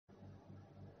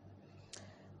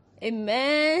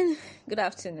Amen. Good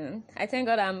afternoon. I thank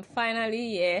God I'm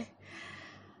finally here.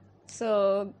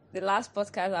 So the last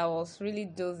podcast I was really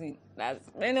dozing. That's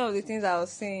many of the things I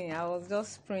was saying. I was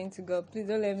just praying to God, please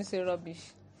don't let me say rubbish.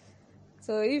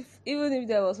 So even if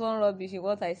there was one rubbish in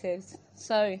what I said,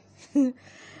 sorry.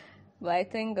 But I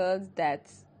thank God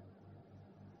that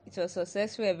it was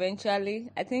successful eventually.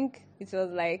 I think it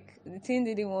was like the team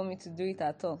didn't want me to do it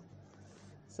at all.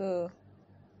 So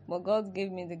but God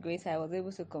gave me the grace. I was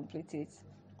able to complete it.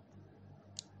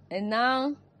 And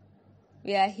now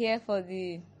we are here for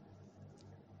the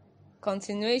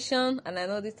continuation, and I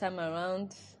know this time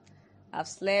around I've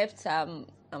slept, I'm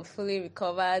fully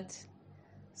recovered,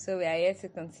 so we are here to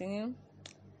continue.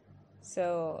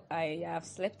 So I have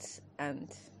slept and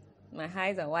my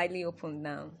eyes are widely open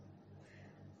now.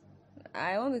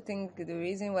 I want to think the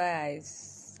reason why I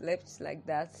slept like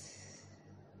that,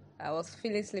 I was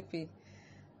feeling sleepy,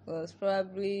 was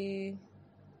probably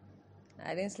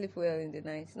I didn't sleep well in the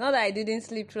night. Not that I didn't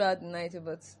sleep throughout the night,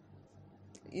 but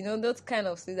those kind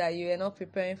of sleep that you are not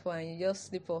preparing for and you just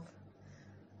sleep off.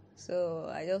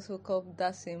 So I just woke up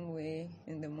that same way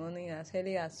in the morning as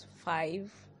early as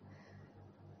 5.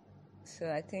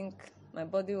 So I think my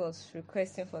body was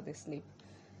requesting for the sleep.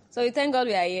 So we thank God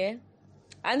we are here.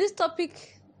 And this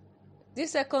topic,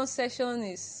 this second session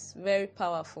is very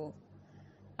powerful.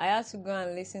 I had to go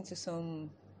and listen to some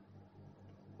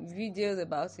videos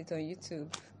about it on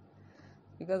YouTube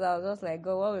because I was just like,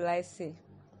 God, what will I say?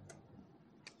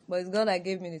 But it's God that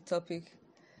gave me the topic.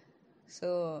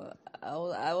 So I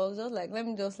was just like, let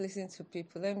me just listen to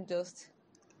people.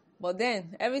 But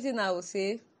then everything I will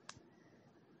say,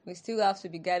 we still have to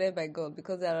be guided by God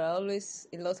because there are always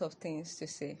a lot of things to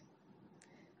say.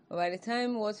 But by the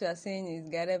time what you are saying is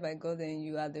guided by God, then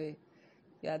you are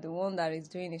the one that is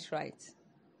doing it right.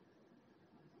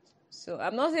 So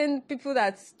I'm not saying people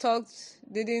that talked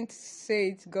didn't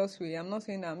say it God's way. I'm not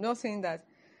saying that. I'm not saying that.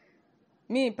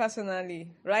 Me personally,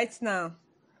 right now,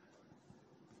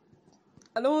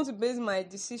 I don't want to base my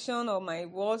decision or my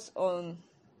words on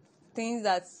things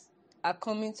that are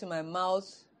coming to my mouth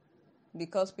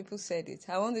because people said it.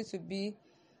 I want it to be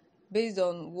based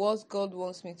on what God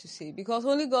wants me to say, because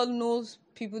only God knows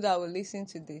people that will listen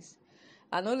to this,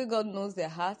 and only God knows their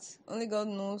hearts. Only God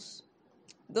knows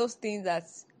those things that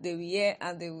they will hear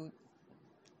and they will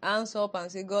answer up and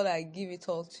say, God, I give it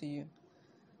all to you.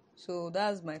 So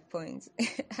that's my point.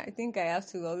 I think I have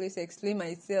to always explain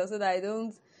myself so that I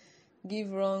don't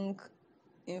give wrong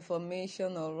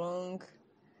information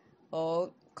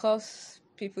or cause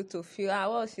people to feel,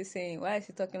 what is she saying? Why is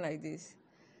she talking like this?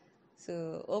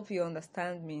 So hope you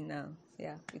understand me now.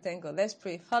 Yeah, we thank God. Let's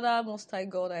pray. Father, Most High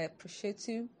God, I appreciate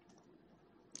you.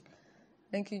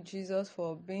 Thank you, Jesus,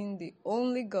 for being the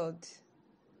only God.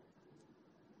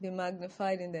 Be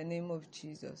magnified in the name of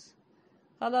Jesus.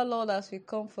 Father, Lord, as we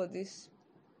come for this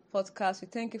podcast, we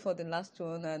thank you for the last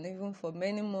one and even for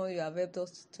many more you have helped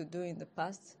us to do in the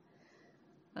past.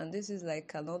 And this is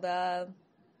like another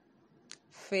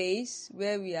phase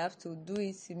where we have to do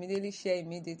it immediately, share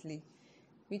immediately,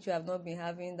 which we have not been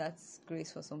having that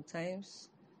grace for some times.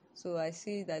 So I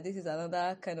see that this is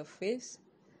another kind of phase,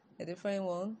 a different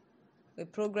one, a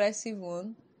progressive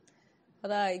one.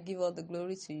 Father, I give all the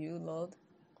glory to you, Lord.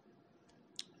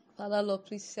 Father, Lord,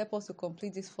 please help us to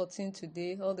complete this 14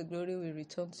 today. All the glory will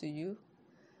return to you.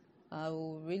 I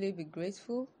will really be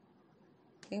grateful.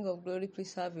 King of glory,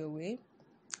 please have your way.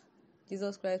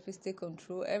 Jesus Christ, please take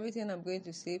control. Everything I'm going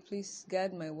to say, please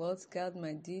guide my words, guide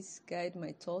my deeds, guide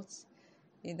my thoughts.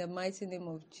 In the mighty name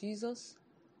of Jesus.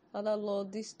 Father,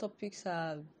 Lord, these topics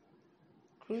are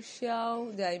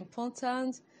crucial. They are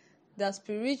important. They are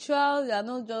spiritual. They are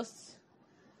not just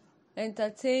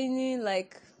entertaining,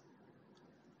 like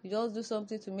you just do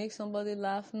something to make somebody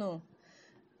laugh. No.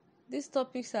 These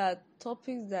topics are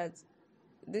topics that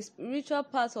the spiritual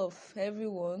part of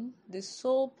everyone, the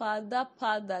soul part, that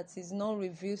part that is not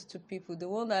revealed to people, the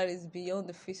one that is beyond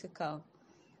the physical.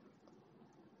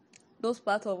 Those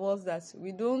parts of us that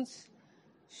we don't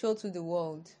show to the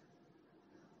world.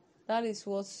 That is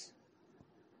what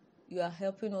you are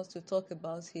helping us to talk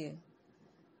about here.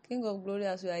 King of glory,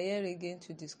 as we are here again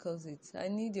to discuss it, I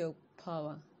need your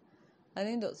power. I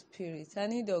need your spirit. I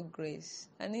need your grace.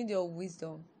 I need your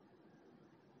wisdom.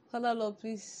 Father, Lord,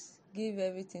 please give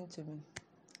everything to me.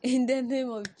 In the name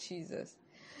of Jesus.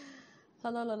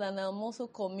 Father, Lord, and I'm also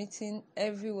committing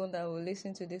everyone that will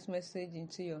listen to this message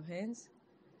into your hands.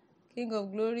 King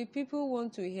of glory, people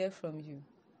want to hear from you,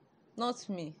 not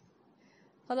me.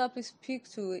 Father, please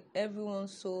speak to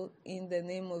everyone's soul in the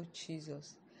name of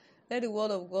Jesus. Let the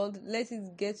word of God, let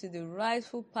it get to the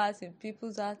rightful part in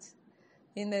people's hearts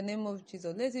in the name of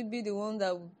Jesus. Let it be the one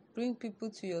that will bring people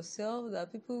to yourself,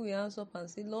 that people will answer up and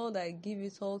say, Lord, I give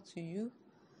it all to you.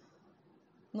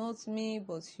 Not me,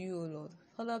 but you, O Lord.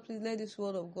 Father, please let this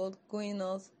word of God going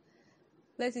out.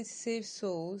 Let it save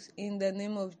souls in the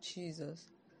name of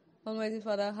Jesus. Almighty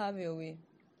Father, have your way.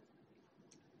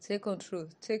 Take control.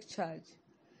 Take charge.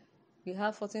 We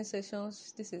have 14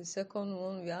 sessions. This is the second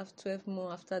one. We have 12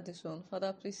 more after this one.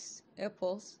 Father, please help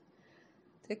us.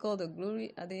 Take all the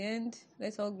glory. At the end,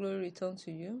 let all glory return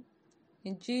to you.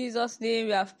 In Jesus' name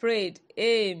we have prayed.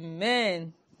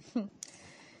 Amen.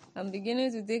 I'm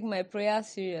beginning to take my prayer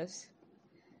serious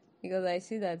because I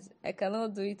see that I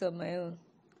cannot do it on my own.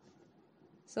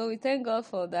 So we thank God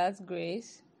for that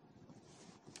grace.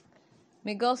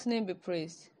 May God's name be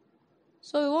praised.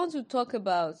 So we want to talk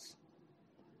about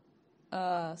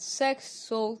sex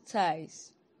soul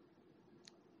ties.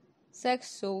 Sex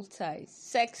soul ties.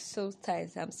 Sex soul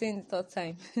ties. I'm saying the third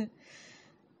time.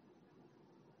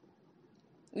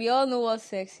 We all know what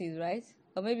sex is, right?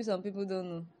 Or maybe some people don't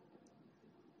know.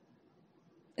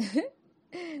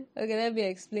 Okay, let me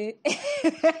explain.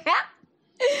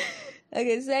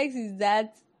 Okay, sex is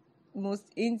that most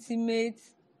intimate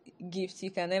gift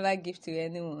you can ever give to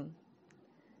anyone.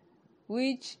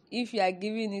 Which, if you are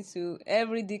giving it to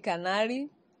every dick and Harry,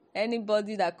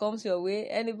 anybody that comes your way,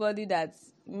 anybody that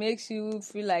makes you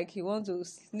feel like you want to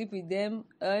sleep with them,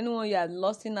 or anyone you are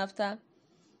lusting after,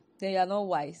 then you are not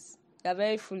wise. You are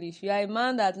very foolish. You are a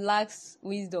man that lacks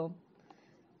wisdom.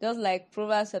 Just like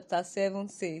Proverbs chapter 7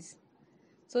 says.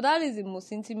 So that is the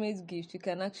most intimate gift you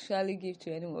can actually give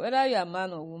to anyone, whether you are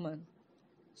man or woman.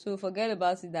 So forget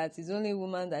about it that it's only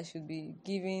women that should be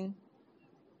giving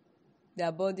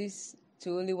their bodies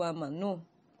to only one man. No.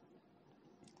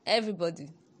 Everybody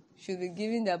should be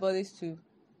giving their bodies to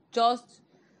just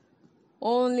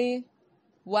only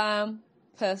one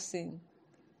person.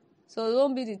 So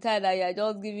don't be the type that you are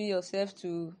just giving yourself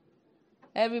to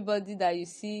everybody that you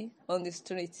see on the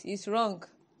street. It's wrong.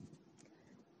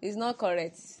 It's not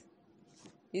correct.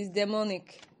 It's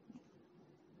demonic.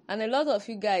 And a lot of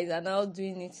you guys are now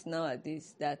doing it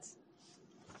nowadays, that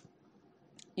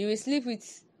you will sleep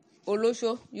with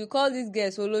Olosho. You call these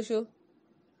girls Olosho.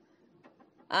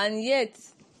 And yet,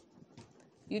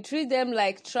 you treat them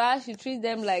like trash. You treat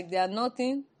them like they are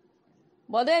nothing.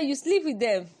 But then you sleep with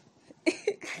them.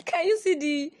 Can you see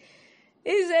the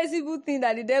insensible thing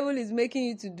that the devil is making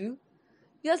you to do?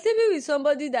 You're sleeping with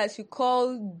somebody that you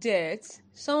call dirt,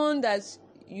 someone that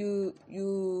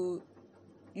you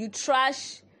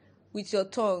trash with your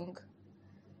tongue,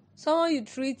 someone you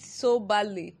treat so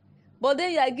badly, but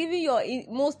then you are giving your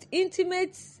most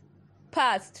intimate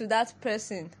part to that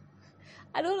person.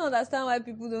 I don't understand why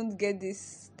people don't get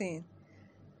this thing.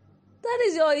 That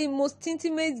is your most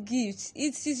intimate gift.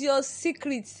 It is your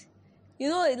secret. You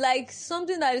know, like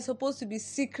something that is supposed to be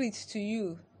secret to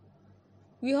you.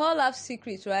 We all have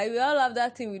secrets, right? We all have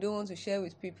that thing we don't want to share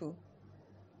with people.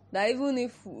 That even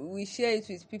if we share it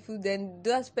with people, then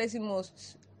that person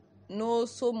must know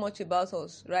so much about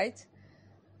us, right?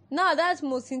 Now, that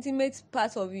most intimate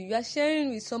part of you are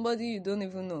sharing with somebody you don't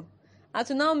even know. And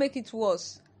to now make it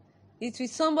worse, it's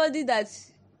with somebody that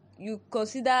you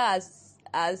consider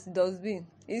as dustbin.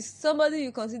 It's somebody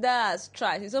you consider as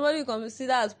trash. It's somebody you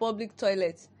consider as public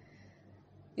toilet.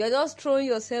 You're just throwing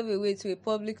yourself away to a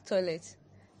public toilet.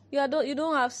 You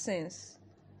don't have sense.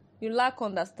 You lack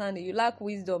understanding. You lack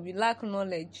wisdom. You lack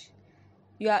knowledge.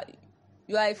 You are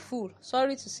a fool.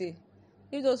 Sorry to say.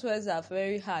 If those words are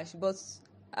very harsh, but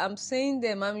I'm saying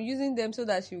them. I'm using them so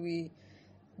that you will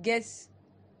get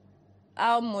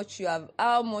how much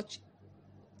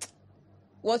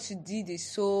what you did is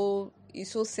so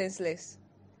senseless.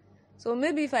 So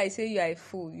maybe if I say you are a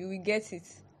fool, you will get it.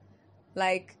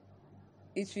 Like,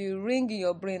 it will ring in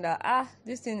your brain that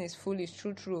this thing is foolish,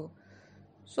 true.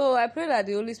 So I pray that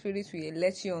the Holy Spirit will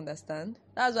let you understand.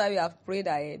 That's why we have prayed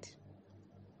ahead.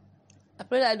 I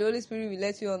pray that the Holy Spirit will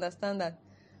let you understand that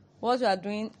what you are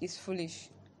doing is foolish.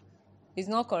 It's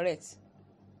not correct.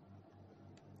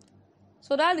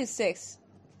 So that is sex.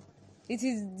 It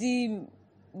is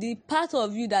the part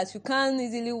of you that you can't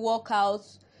easily walk out,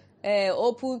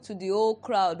 open to the whole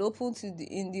crowd, open to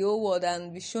in the whole world,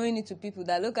 and be showing it to people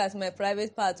that look at my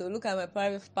private part or look at my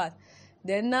private part.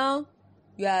 Then now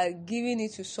you are giving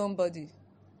it to somebody.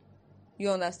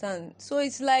 You understand? So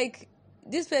it's like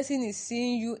this person is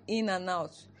seeing you in and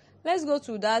out. Let's go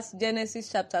to that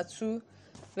Genesis chapter 2,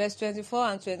 verse 24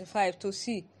 and 25 to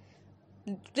see.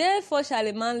 Therefore shall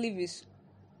a man leave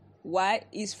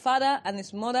his father and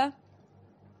his mother,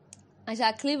 and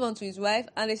shall cleave unto his wife,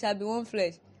 and they shall be one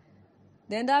flesh.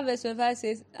 Then that verse 25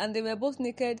 says, and they were both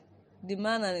naked, the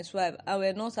man and his wife, and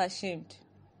were not ashamed.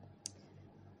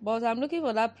 But I'm looking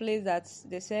for that place that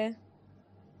they say,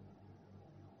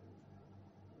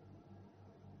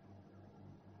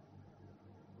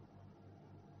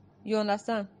 you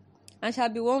understand, and shall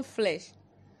be one flesh.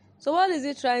 So what is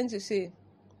it trying to say?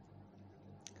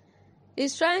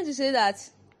 It's trying to say that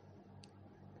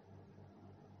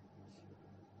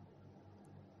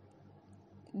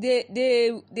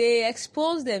they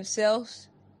expose themselves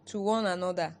to one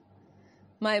another.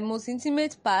 My most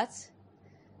intimate part,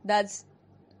 that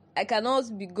I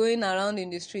cannot be going around in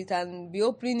the street and be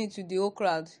opening it to the whole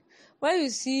crowd. When you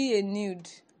see a nude,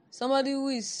 somebody who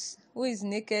is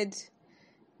naked,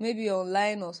 maybe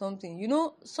online or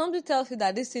something, something tells you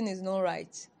that this thing is not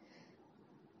right.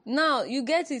 Now you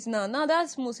get it now. Now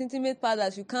that's most intimate part,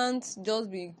 that you can't just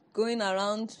be going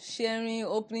around sharing,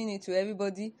 opening it to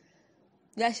everybody.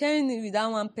 You are sharing it with that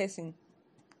one person.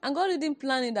 And God didn't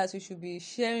plan it that you should be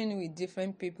sharing it with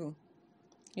different people.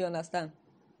 You understand?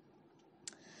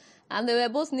 And they were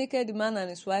both naked, the man and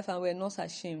his wife, and were not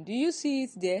ashamed. Do you see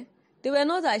it there? They were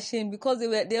not ashamed because they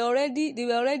were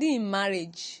already in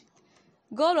marriage.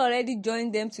 God already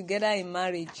joined them together in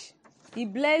marriage. He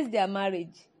blessed their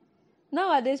marriage.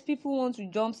 Nowadays, people want to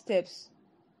jump steps.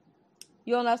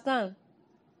 You understand?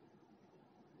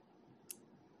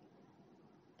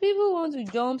 People want to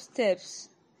jump steps.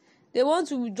 They want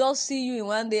to just see you in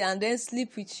one day and then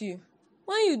sleep with you.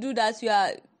 When you do that,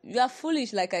 you are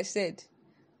foolish, like I said.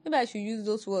 Maybe I should use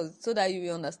those words so that you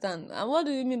will understand. And what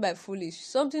do you mean by foolish?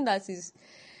 Something that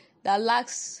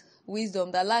lacks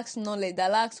wisdom, that lacks knowledge,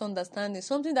 that lacks understanding.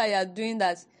 Something that you are doing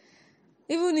that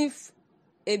even if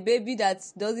a baby that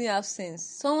doesn't have sense,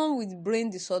 someone with brain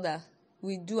disorder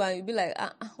will do, and you'll be like,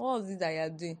 what is this that you are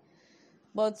doing?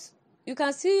 But you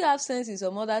can still have sense in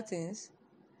some other things.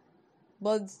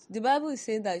 But the Bible is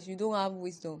saying that you don't have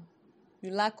wisdom.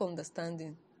 You lack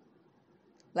understanding.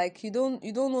 Like you don't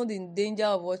know the danger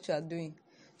of what you are doing.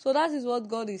 So that is what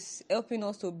God is helping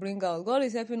us to bring out. God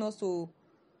is helping us to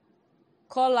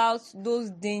call out those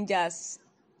dangers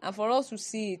and for us to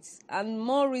see it, and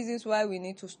more reasons why we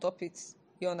need to stop it.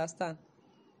 You understand?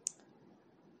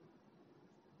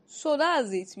 So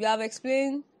that's it. We have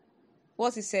explained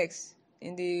what is sex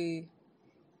in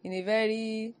a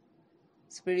very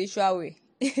spiritual way.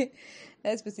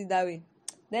 Let's put it that way.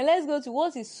 Then let's go to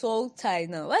what is soul tie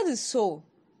now. What is soul?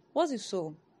 What is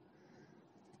soul?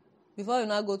 Before we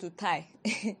now go to tie,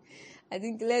 I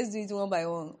think let's do it one by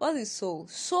one. What is soul?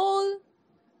 Soul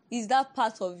is that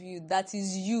part of you that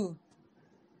is you.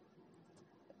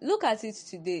 Look at it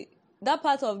today. That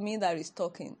part of me that is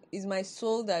talking is my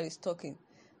soul that is talking.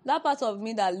 That part of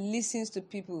me that listens to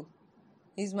people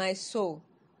is my soul.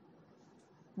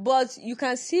 But you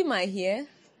can see my hair,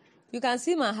 you can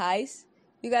see my eyes,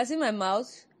 you can see my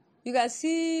mouth, you can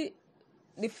see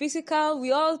the physical.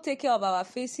 We all take care of our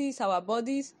faces, our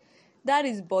bodies. That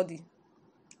is body.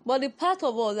 But the part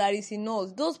of us that is in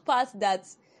us, those parts that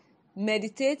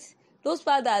meditate, those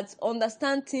parts that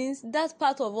understand things, that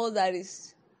part of us that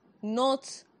is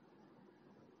not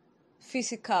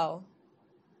physical.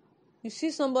 You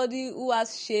see somebody who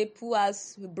has shape, who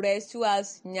has breast, who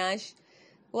has nyash,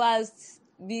 who has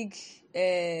big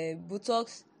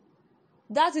buttocks.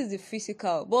 That is the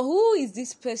physical. But who is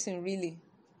this person really?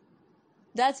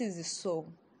 That is the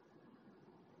soul.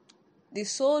 The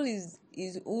soul is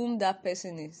whom that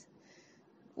person is.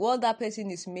 What that person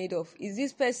is made of. Is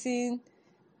this person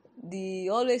the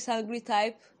always angry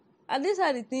type? And these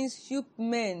are the things you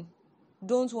men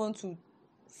don't want to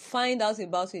find out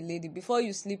about a lady before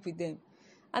you sleep with them.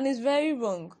 And it's very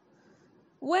wrong.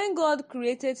 When God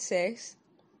created sex,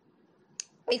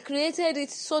 He created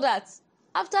it so that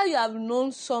after you have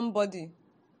known somebody,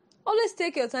 always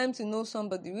take your time to know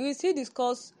somebody. We will still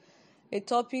discuss a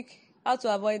topic, how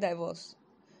to avoid divorce.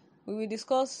 We will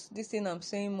discuss this thing I'm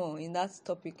saying more in that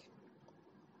topic.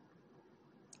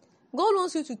 God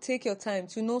wants you to take your time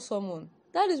to know someone.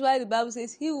 That is why the Bible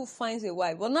says, he who finds a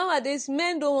wife. But nowadays,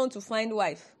 men don't want to find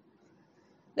wife.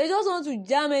 They just want to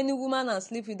jam any woman and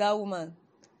sleep with that woman.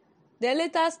 They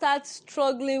later start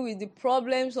struggling with the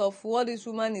problems of what this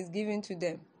woman is giving to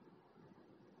them.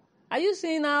 Are you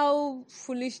seeing how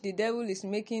foolish the devil is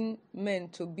making men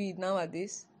to be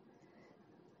nowadays?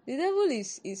 The devil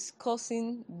is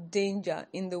causing danger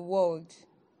in the world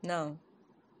now.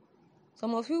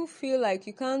 Some of you feel like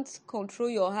you can't control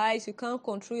your eyes, you can't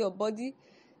control your body.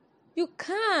 You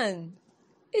can.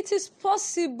 It is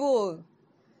possible.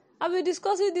 I've been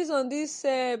discussing this on this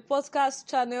podcast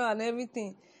channel and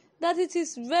everything. That it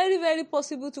is very, very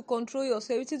possible to control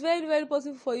yourself. It is very, very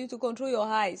possible for you to control your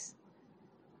eyes.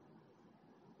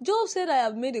 Job said, I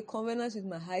have made a covenant with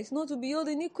my eyes not to behold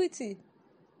iniquity.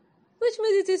 Which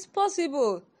means it is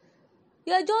possible.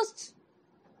 You are just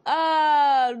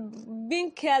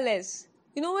being careless.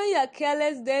 When you are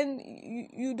careless, then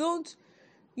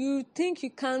you think you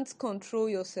can't control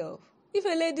yourself. If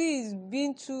a lady is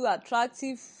being too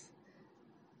attractive,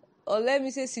 or let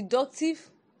me say seductive,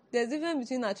 there's a difference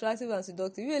between attractive and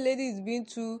seductive. If a lady is being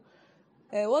too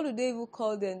what do they even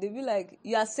call them? They be like,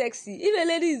 you are sexy. If a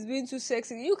lady is being too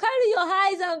sexy, you carry your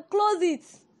eyes and close it.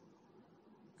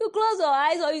 You close your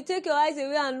eyes, or you take your eyes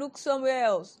away and look somewhere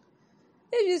else.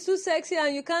 If she's too sexy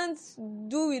and you can't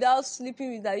do without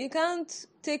sleeping with her, you can't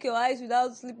take your eyes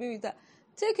without sleeping with her,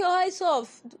 take your eyes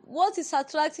off. What is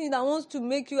attracting that wants to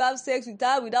make you have sex with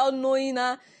her without knowing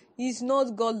her is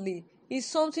not godly. It's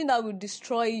something that will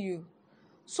destroy you.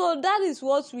 So that is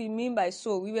what we mean by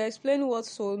soul. We were explaining what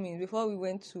soul means before we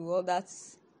went to all that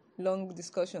long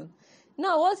discussion.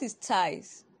 Now, what is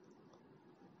ties?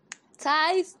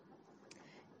 Ties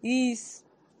is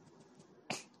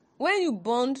when you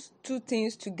bond two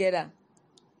things together.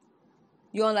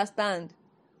 You understand?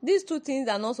 These two things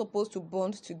are not supposed to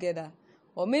bond together.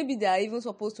 Or maybe they are even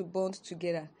supposed to bond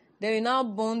together. Then you now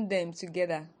bond them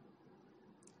together.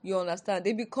 You understand?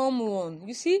 They become one.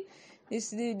 You see?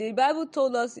 The Bible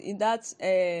told us in that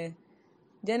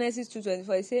Genesis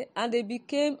 2:24, it says, and they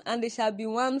became, and they shall be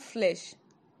one flesh.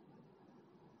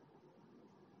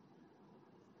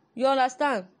 You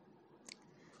understand?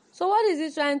 So what is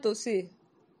it trying to say?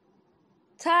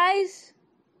 Ties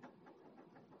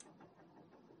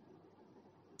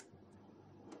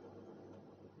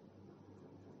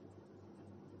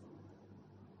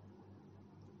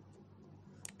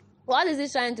what is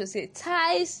it trying to say?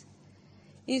 Ties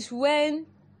is when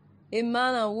a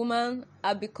man and woman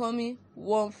are becoming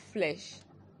one flesh.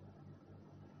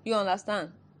 You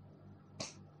understand?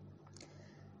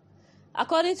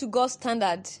 According to God's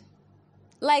standard,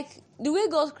 like the way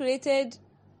God created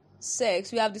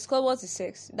sex, we have discovered what is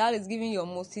sex. That is giving your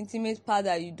most intimate part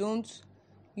that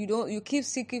you keep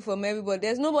secret from everybody.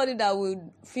 There's nobody that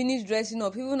will finish dressing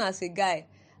up, even as a guy,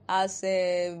 as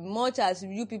much as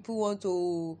you people want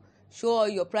to show all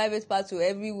your private part to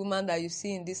every woman that you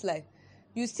see in this life.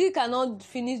 You still cannot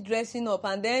finish dressing up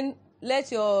and then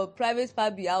let your private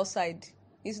part be outside.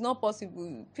 It's not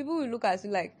possible. People will look at you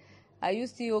like, are you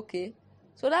still okay?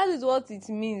 So that is what it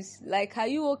means. Like, are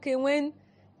you okay when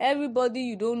everybody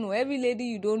you don't know, every lady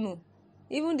you don't know,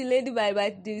 even the lady by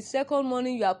the second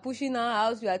morning, you are pushing her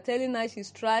out, you are telling her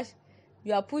she's trash,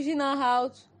 you are pushing her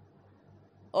out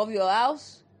of your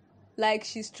house like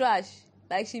she's trash,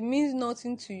 like she means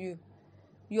nothing to you.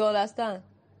 You understand?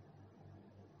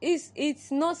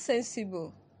 It's not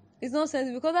sensible. It's not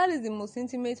sensible because that is the most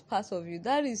intimate part of you.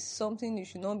 That is something you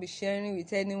should not be sharing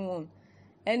with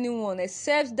anyone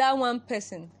except that one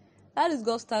person. That is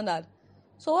God's standard.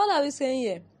 So what are we saying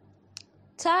here?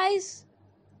 Ties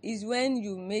is when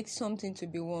you make something to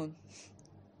be one.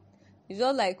 It's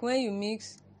just like when you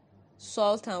mix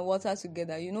salt and water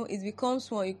together, it becomes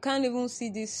one. You can't even see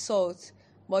this salt,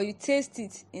 but you taste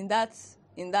it in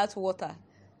that water.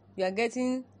 You are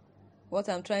getting what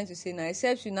I'm trying to say now,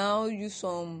 except you now use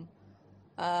some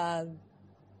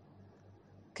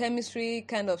chemistry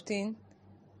kind of thing,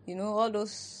 all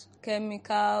those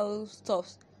chemical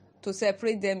stuffs to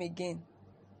separate them again.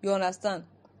 You understand?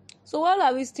 So what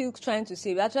are we still trying to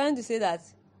say? We are trying to say that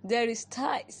there is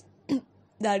ties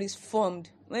that is formed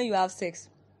when you have sex,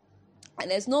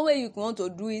 and there's no way you want to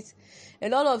do it. A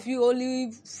lot of you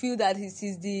only feel that it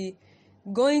is the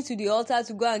going to the altar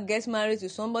to go and get married to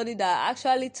somebody that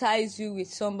actually ties you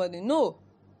with somebody. No,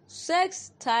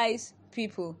 sex ties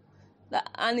people,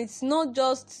 and it's not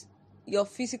just your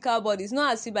physical body. It's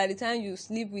not as if by the time you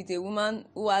sleep with a woman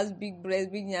who has big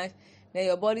breasts, big nyash, then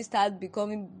your body starts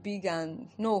becoming big. And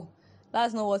no,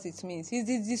 that's not what it means. It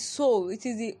is the soul. It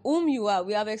is the whom you are.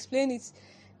 We have explained it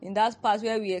in that part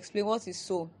where we explain what is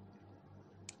soul.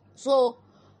 So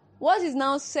what is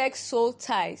now sex soul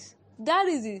ties? That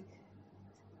is the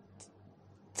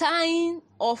tying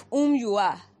of whom you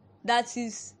are. That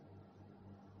is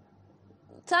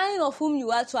tying of whom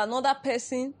you are to another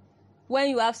person when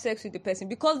you have sex with the person,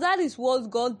 because that is what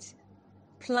God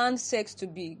planned sex to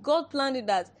be. God planned it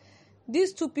that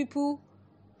these two people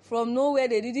from nowhere,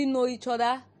 they didn't know each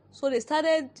other, so they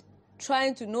started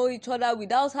trying to know each other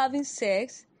without having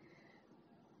sex.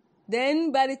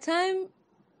 Then by the time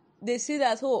they see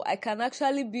that, oh, I can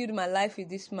actually build my life with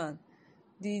this man,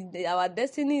 our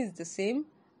destiny is the same,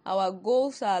 our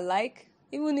goals are alike,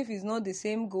 even if it's not the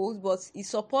same goals, but he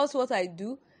supports what I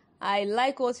do, I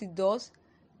like what he does.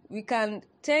 We can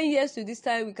 10 years to this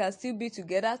time, we can still be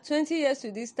together. 20 years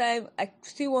to this time, I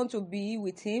still want to be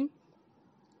with him.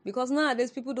 Because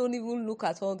nowadays people don't even look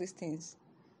at all these things.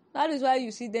 That is why you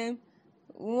see them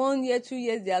 1 year, 2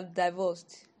 years, they have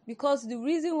divorced. Because the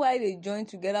reason why they joined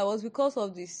together was because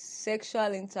of the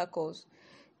sexual intercourse.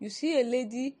 You see a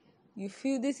lady, you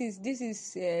feel this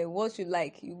is what you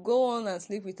like, you go on and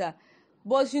sleep with her,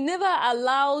 but you never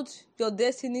allowed your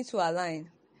destiny to align.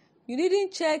 You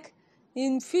didn't check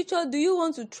in future, do you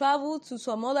want to travel to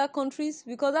some other countries?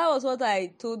 Because that was what I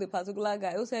told the particular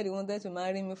guy who said he wanted to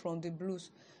marry me from the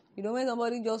blues. When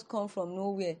somebody just come from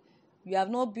nowhere, you have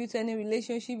not built any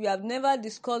relationship, you have never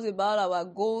discussed about our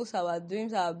goals, our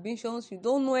dreams, our ambitions, you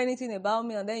don't know anything about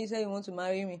me, and then you say you want to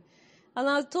marry me. And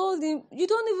I told him, you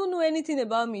don't even know anything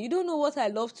about me. You don't know what I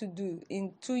love to do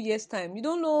in 2 years' time. You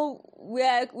don't know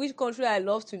which country I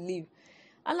love to live.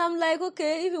 And I'm like,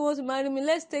 okay, if you want to marry me,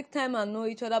 let's take time and know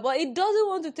each other. But he doesn't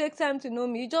want to take time to know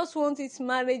me. He just wants his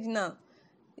marriage now.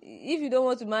 If you don't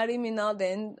want to marry me now,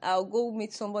 then I'll go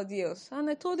meet somebody else. And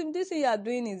I told him, this thing you are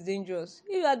doing is dangerous.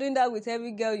 If you are doing that with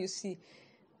every girl you see,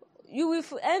 you will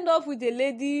end up with a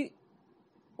lady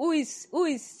who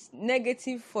is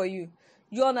negative for you.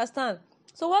 You understand?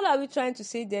 So what are we trying to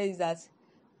say there is that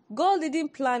God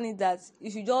didn't plan it that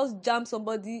you should just jam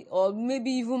somebody or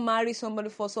maybe even marry somebody.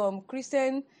 For some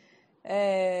Christian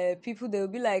people, they will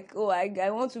be like, oh, I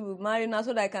want to marry now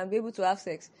so that I can be able to have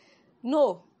sex.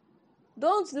 No.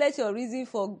 Don't let your reason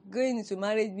for going into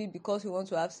marriage be because you want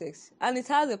to have sex. And it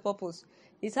has a purpose.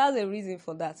 It has a reason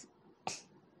for that.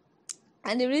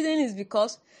 And the reason is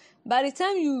because by the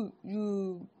time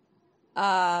you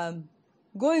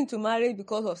go into marriage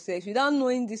because of sex without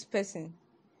knowing this person,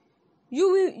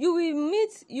 you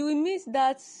will meet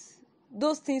that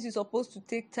those things you're supposed to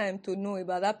take time to know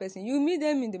about that person. You meet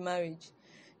them in the marriage.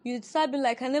 You start being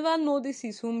like, I never know this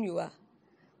is whom you are.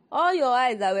 All your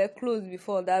eyes that were closed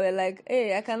before, that were like,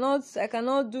 hey, I cannot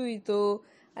do it, oh,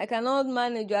 I cannot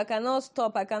manage, I cannot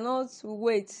stop, I cannot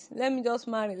wait, let me just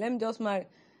marry.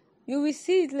 You will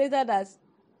see it later that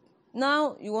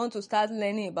now you want to start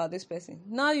learning about this person.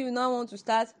 Now you want to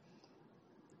start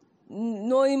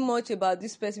knowing much about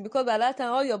this person, because by that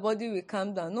time all your body will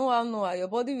calm down. No, your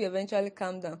body will eventually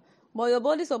calm down, but your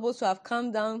body is supposed to have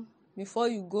calmed down before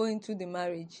you go into the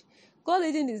marriage. God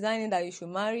didn't design it that you should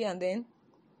marry and then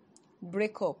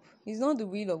break up. It's not the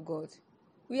will of God.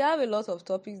 We have a lot of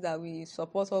topics that we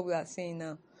support what we are saying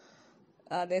now.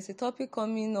 There's a topic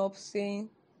coming up saying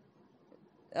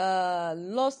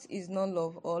lust is not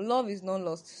love, or love is not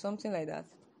lust, something like that,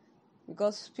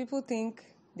 because people think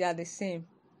they are the same.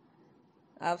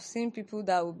 I've seen people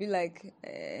that will be like,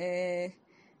 I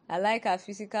like her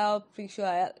physical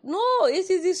picture. No, it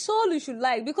is the soul you should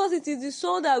like, because it is the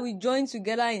soul that we join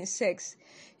together in sex.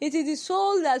 It is the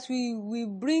soul that we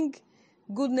bring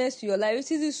goodness to your life.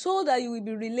 It is the soul that you will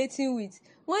be relating with.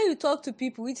 When you talk to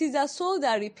people, it is the soul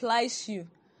that replies you.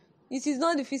 It is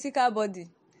not the physical body.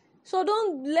 So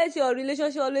don't let your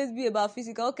relationship always be about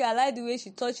physical. Okay, I like the way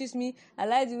she touches me. I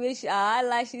like the way I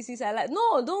like she sees.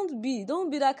 No, don't be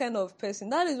that kind of person.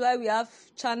 That is why we have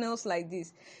channels like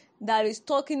this that is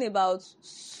talking about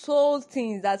soul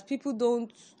things that people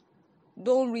don't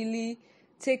really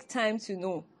take time to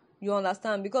know. You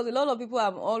understand? Because a lot of people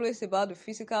are always about the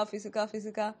physical.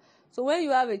 So when you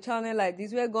have a channel like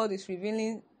this where God is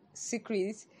revealing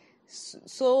secrets,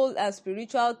 soul and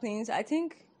spiritual things, I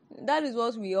think that is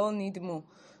what we all need more.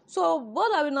 So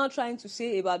what are we now trying to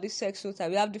say about this sexual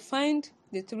type? We have defined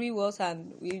the 3 words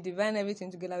and we define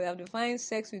everything together. We have defined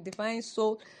sex, we define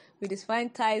soul, we define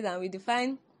ties, and we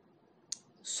define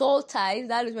soul ties.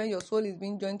 That is when your soul is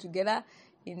being joined together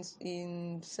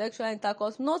in sexual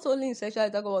intercourse. Not only in sexual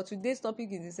intercourse, but today's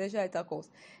topic is in sexual intercourse.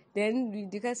 Then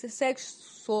we can say sex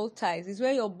soul ties is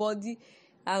when your body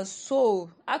and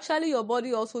soul, actually your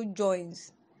body also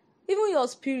joins. Even your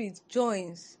spirit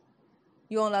joins.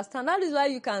 You understand? That is why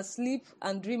you can sleep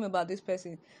and dream about this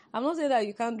person. I'm not saying that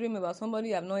you can't dream about somebody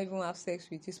you have not even had sex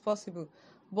with. It's possible.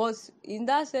 But in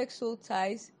that sexual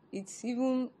ties, it's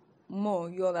even more.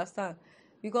 You understand?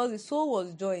 Because the soul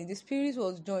was joined. The spirit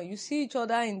was joined. You see each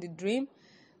other in the dream.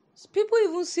 People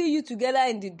even see you together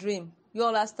in the dream. You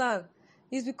understand?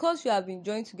 It's because you have been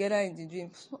joined together in the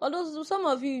dream. Although some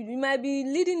of you might be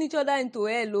leading each other into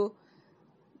hell,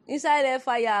 inside the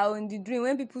fire or in the dream.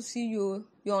 When people see you,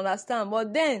 you understand.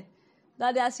 But then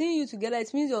that they are seeing you together,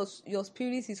 it means your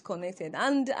spirit is connected.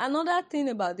 And another thing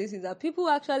about this is that people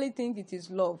actually think it is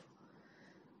love,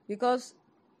 because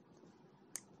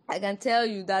I can tell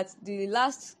you that the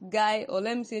last guy, or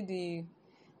let me say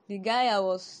the guy I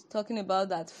was talking about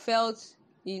that felt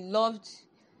he loved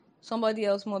somebody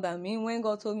else more than me, when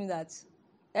God told me that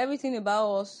everything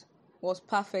about us was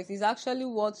perfect, is actually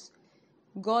what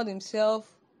God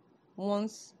himself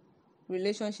wants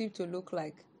relationship to look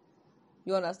like.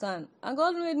 You understand? And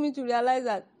God made me to realize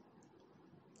that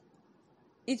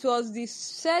it was the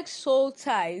sex soul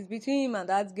ties between him and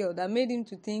that girl that made him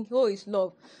to think, oh, it's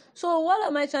love. So what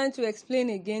am I trying to explain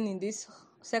again in this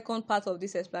second part of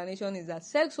this explanation is that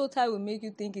sex soul tie will make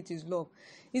you think it is love.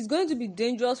 It's going to be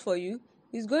dangerous for you.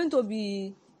 It's going to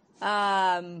be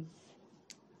hurtful.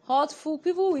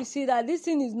 People will see that this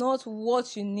thing is not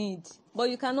what you need, but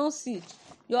you cannot see.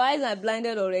 Your eyes are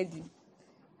blinded already.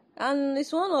 And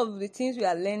it's one of the things we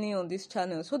are learning on this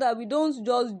channel, so that we don't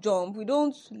just jump, we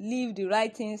don't leave the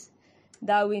right things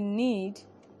that we need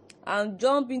and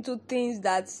jump into things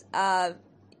that are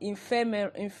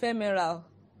ephemeral,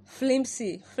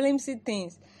 flimsy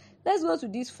things. Let's go to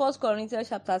this 1 Corinthians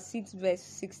chapter 6 verse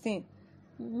 16.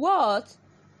 What?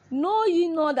 Know ye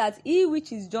not that he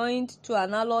which is joined to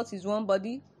an harlot is one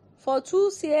body? For two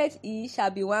saith he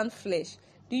shall be one flesh.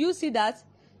 Do you see that?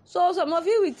 So some of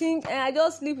you will think, I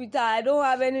just sleep with her, I don't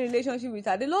have any relationship with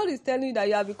her. The Lord is telling you that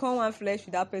you have become one flesh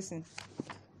with that person.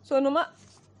 So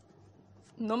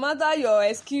no matter your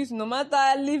excuse, no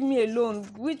matter leave me alone,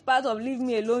 which part of leave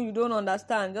me alone you don't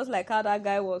understand, just like how that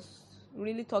guy was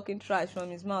really talking trash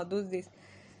from his mouth those days.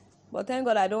 But thank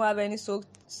God I don't have any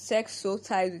sex soul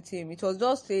ties with him. It was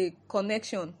just a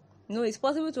connection. It's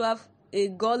possible to have a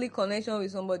godly connection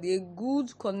with somebody, a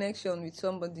good connection with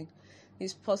somebody.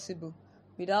 It's possible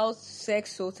without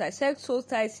sex soul ties. Sex soul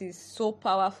ties is so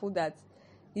powerful that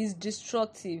it's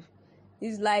destructive.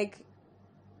 It's like,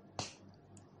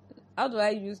 how do I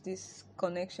use this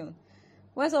connection?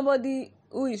 When somebody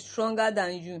who is stronger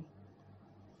than you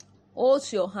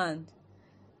holds your hand,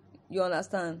 you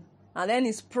understand, and then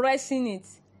is pressing it,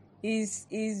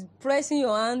 is pressing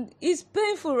your hand, it's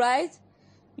painful, right?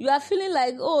 You are feeling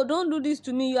like, oh, don't do this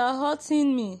to me, you are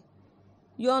hurting me.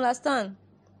 You understand?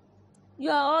 You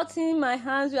are hurting my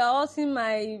hands, you are hurting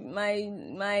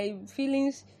my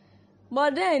feelings,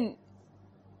 but then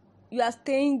you are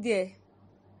staying there.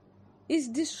 It's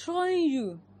destroying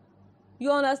you.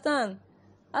 You understand?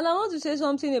 And I want to say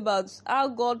something about how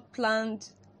God planned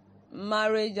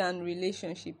marriage and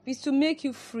relationship. It's to make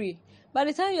you free. By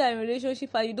the time you are in a relationship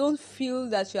and you don't feel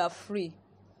that you are free,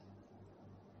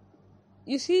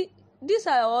 you see, these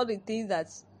are all the things that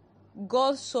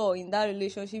God saw in that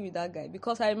relationship with that guy.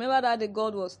 Because I remember that day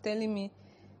God was telling me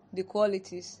the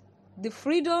qualities. The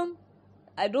freedom,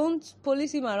 I don't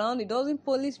police him around, he doesn't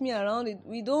police me around,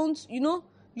 we don't,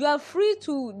 you are free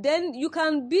to, then you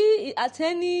can be at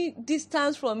any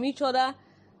distance from each other,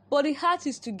 but the heart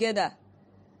is together.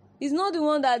 It's not the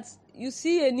one that you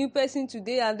see a new person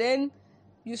today and then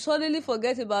you suddenly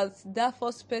forget about that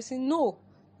first person. No,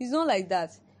 it's not like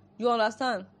that. You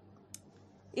understand?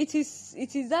 It is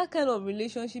that kind of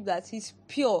relationship that is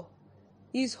pure,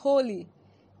 is holy,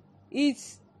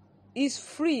 it's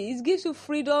free. It gives you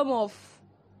freedom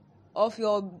of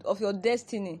your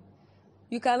destiny.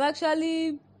 You can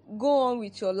actually go on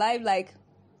with your life. Like,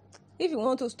 if you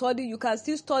want to study, you can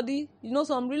still study.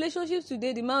 Some relationships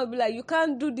today, the man will be like, you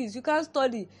can't do this, you can't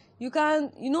study, you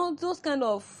can't, those kind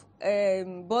of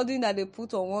burden that they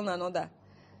put on one another.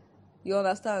 You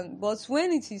understand? But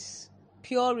when it is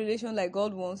pure relation like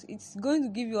God wants, it's going to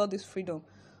give you all this freedom.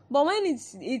 But when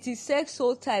it is sex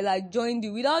soul tie that joined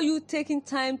you without you taking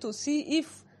time to see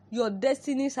if your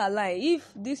destinies align,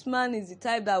 if this man is the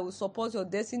type that will support your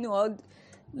destiny, or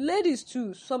ladies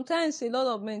too, sometimes a lot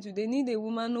of men too, they need a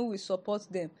woman who will support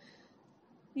them.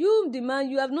 You, the man,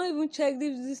 you have not even checked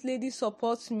if this lady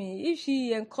supports me, if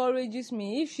she encourages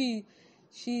me, if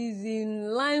she's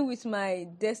in line with my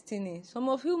destiny. Some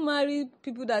of you marry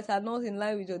people that are not in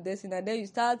line with your destiny, and then you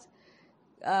start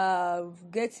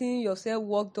getting yourself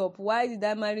worked up. Why did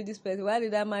I marry this person? Why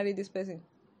did I marry this person?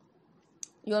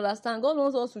 You understand? God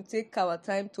wants us to take our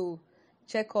time to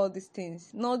check all these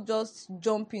things, not just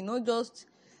jumping, not just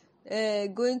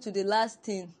going to the last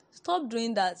thing. Stop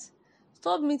doing that.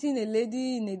 Stop meeting a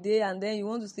lady in a day and then you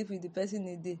want to sleep with the person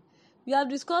in a day. We have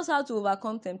discussed how to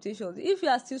overcome temptations. If you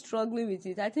are still struggling with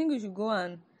it, I think you should go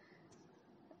and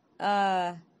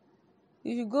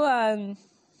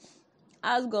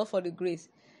ask God for the grace.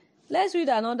 Let's read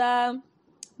another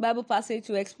Bible passage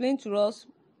to explain to us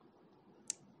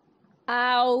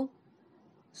how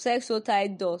sex soul tie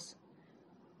does.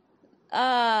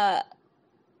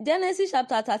 Genesis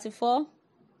chapter 34,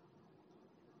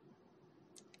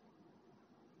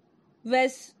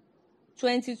 verse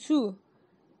 22.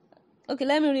 Okay,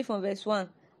 let me read from verse 1.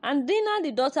 And Dinah,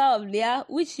 the daughter of Leah,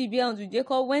 which she bare unto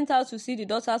Jacob, went out to see the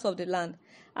daughters of the land.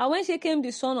 And when Shechem,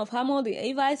 the son of Hamor, the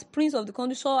Avite, prince of the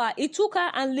country, saw her, he took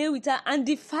her and lay with her and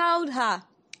defiled her.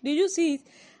 Did you see it?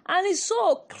 And he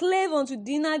saw clave unto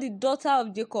Dinah, the daughter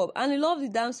of Jacob, and he loved the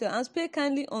damsel, and spake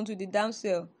kindly unto the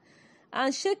damsel.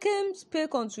 And Shechem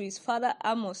spake unto his father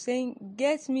Hamor, saying,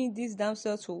 Get me this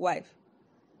damsel to wife.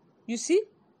 You see?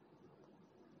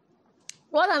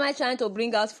 What am I trying to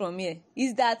bring out from here?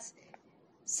 Is that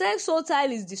sex soul tie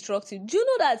is destructive. Do you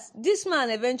know that this man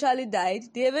eventually died?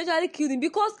 They eventually killed him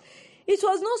because it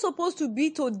was not supposed to be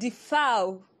to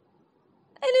defile.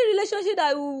 Any relationship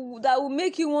that will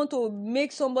make you want to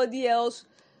make somebody else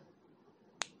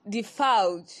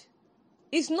defiled,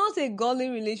 it's not a godly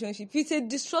relationship. It's a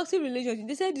destructive relationship.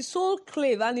 They said the soul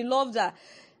cleave and he loved her.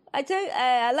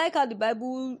 I like how the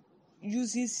Bible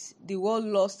uses the word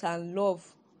lust and love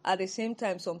at the same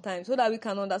time sometimes, so that we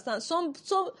can understand.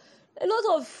 A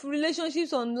lot of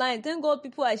relationships online, thank God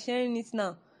people are sharing it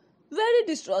now. Very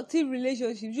destructive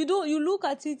relationships. You look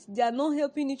at it, they are not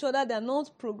helping each other, they are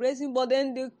not progressing, but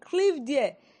then they cleave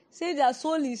there. Say their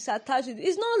soul is attached to it.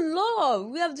 It's not love.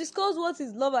 We have discussed what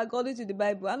is love according to the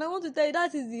Bible. And I want to tell you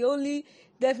that is the only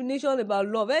definition about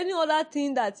love. Any other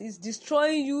thing that is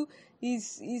destroying you,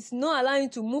 is not allowing you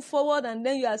to move forward, and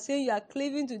then you are saying you are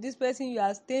cleaving to this person, you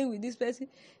are staying with this person.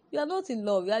 You are not in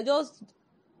love. You are just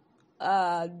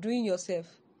doing yourself.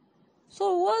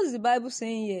 So what is the Bible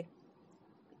saying here?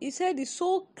 It said the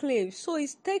soul cleave. So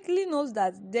it's telling us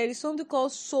that there is something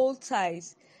called soul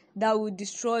ties that will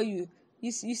destroy you.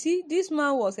 You see, this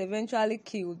man was eventually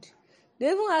killed. They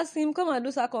even asked him, come and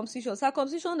do circumcision.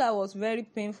 Circumcision that was very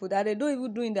painful, that they don't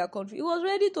even do in their country. He was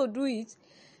ready to do it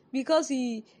because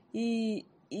he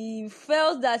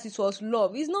felt that it was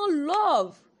love. It's not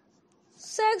love.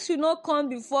 Sex should not come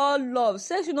before love.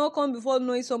 Sex should not come before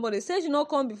knowing somebody. Sex should not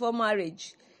come before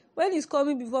marriage. When it's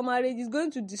coming before marriage, it's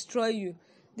going to destroy you.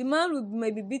 The man will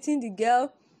maybe beating the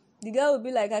girl. The girl will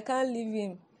be like, I can't leave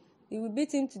him. He will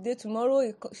beat him today.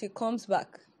 Tomorrow she comes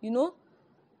back. You know?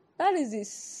 That is the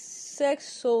sex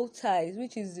soul ties,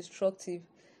 which is destructive.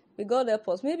 May God help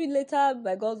us. Maybe later,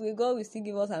 by God's will, God will still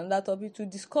give us another topic to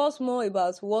discuss more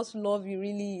about what love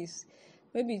really is.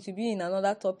 Maybe it will be in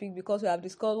another topic because we have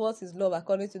discussed what is love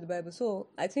according to the Bible. So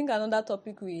I think another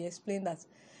topic will explain that.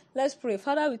 Let's pray.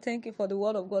 Father, we thank you for the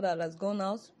word of God that has gone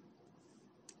out.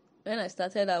 When I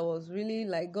started, I was really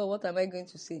like, God, what am I going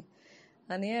to say?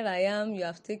 And here I am. You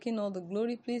have taken all the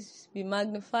glory. Please be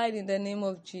magnified in the name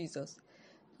of Jesus.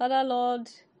 Father, Lord,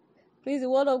 please, the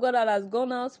word of God that has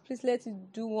gone out, please let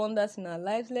it do wonders in our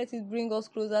lives. Let it bring us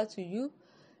closer to you.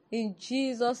 In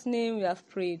Jesus' name we have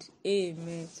prayed.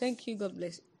 Amen. Thank you. God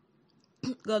bless.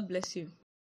 God bless you.